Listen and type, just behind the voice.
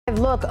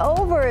look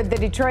over the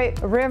Detroit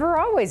River.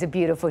 Always a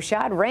beautiful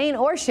shot, rain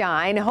or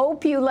shine.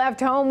 Hope you left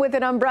home with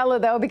an umbrella,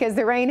 though, because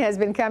the rain has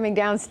been coming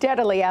down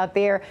steadily out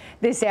there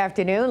this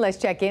afternoon. Let's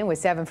check in with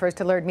 7 First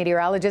Alert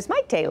meteorologist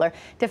Mike Taylor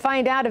to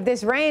find out if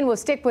this rain will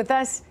stick with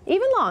us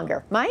even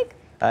longer. Mike?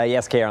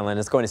 Yes, Carolyn,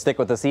 it's going to stick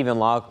with us even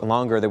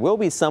longer. There will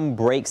be some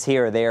breaks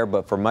here or there,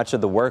 but for much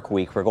of the work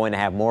week, we're going to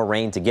have more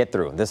rain to get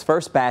through. This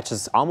first batch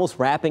is almost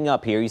wrapping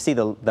up here. You see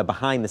the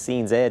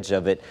behind-the-scenes edge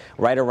of it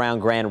right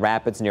around Grand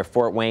Rapids near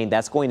Fort Wayne.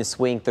 That's going to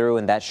swing through,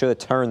 and that should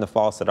turn the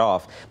faucet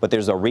off. But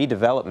there's a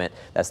redevelopment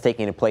that's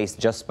taking place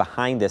just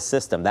behind this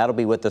system. That'll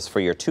be with us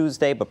for your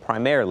Tuesday, but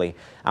primarily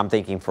I'm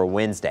thinking for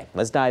Wednesday.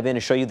 Let's dive in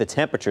and show you the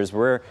temperatures.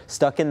 We're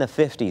stuck in the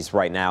 50s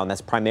right now, and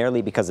that's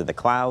primarily because of the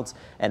clouds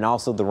and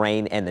also the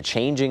rain and the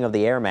changing of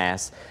the air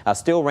mass.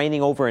 Still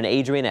raining over in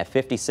Adrian at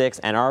 56.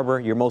 Ann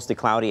Arbor, you're mostly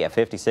cloudy at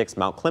 56.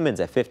 Mount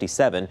Clemens at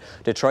 57.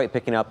 Detroit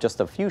picking up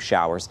just a few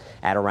showers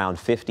at around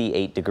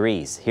 58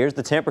 degrees. Here's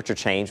the temperature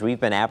change. We've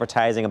been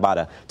advertising about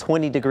a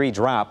 20-degree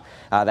drop.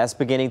 That's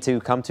beginning to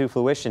come to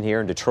fruition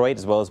here in Detroit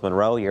as well as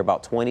Monroe. You're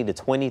about 20 to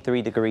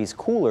 23 degrees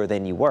cooler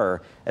than you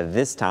were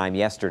this time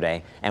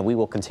yesterday, and we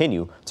will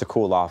continue to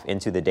cool off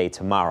into the day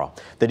tomorrow.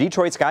 The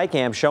Detroit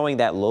Skycam showing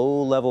that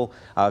low-level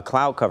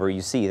cloud cover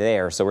you see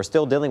there. So we're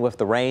still dealing with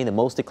the rain. The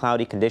mostly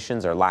cloudy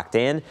conditions are locked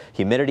in.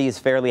 Humidity is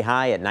fairly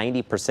high at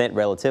 90%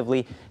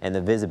 relatively, and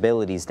the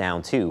visibility is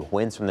down too.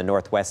 Winds from the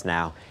northwest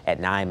now at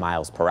 9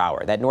 miles per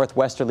hour. That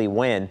northwesterly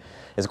wind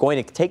is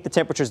going to take the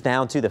temperatures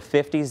down to the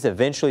 50s,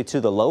 eventually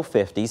to the low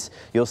 50s.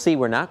 You'll see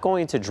we're not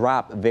going to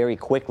drop very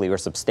quickly or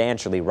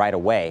substantially right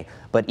away,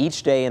 but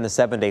each day in the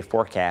 7-day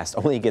forecast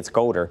only gets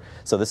colder,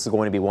 so this is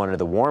going to be one of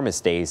the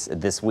warmest days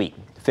this week.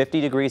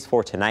 50 degrees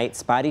for tonight,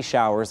 spotty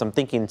showers, I'm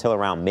thinking until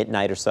around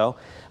midnight or so.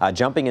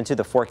 Jumping into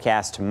the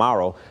forecast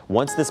tomorrow,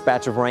 once this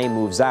batch of rain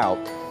moves out,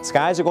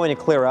 skies are going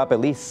to clear up at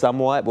least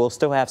somewhat. We'll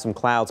still have some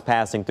clouds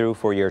passing through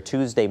for your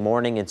Tuesday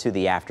morning into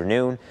the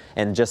afternoon,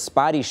 and just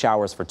spotty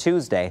showers for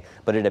Tuesday,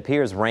 but it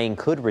appears rain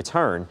could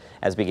return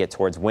as we get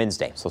towards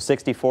Wednesday. So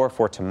 64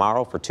 for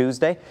tomorrow for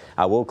Tuesday.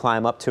 We'll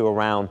climb up to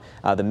around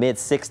the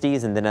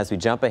mid-60s, and then as we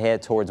jump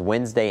ahead towards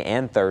Wednesday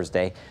and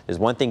Thursday, there's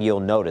one thing you'll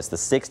notice. The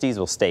 60s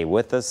will stay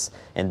with us,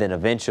 and then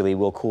eventually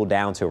we'll cool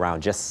down to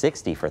around just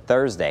 60 for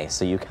Thursday.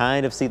 So you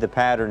kind of see the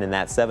pattern in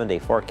that 7-day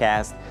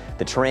forecast.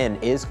 The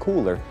trend is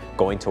cooler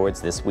going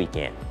towards this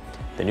weekend.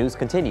 The news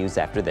continues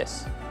after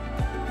this.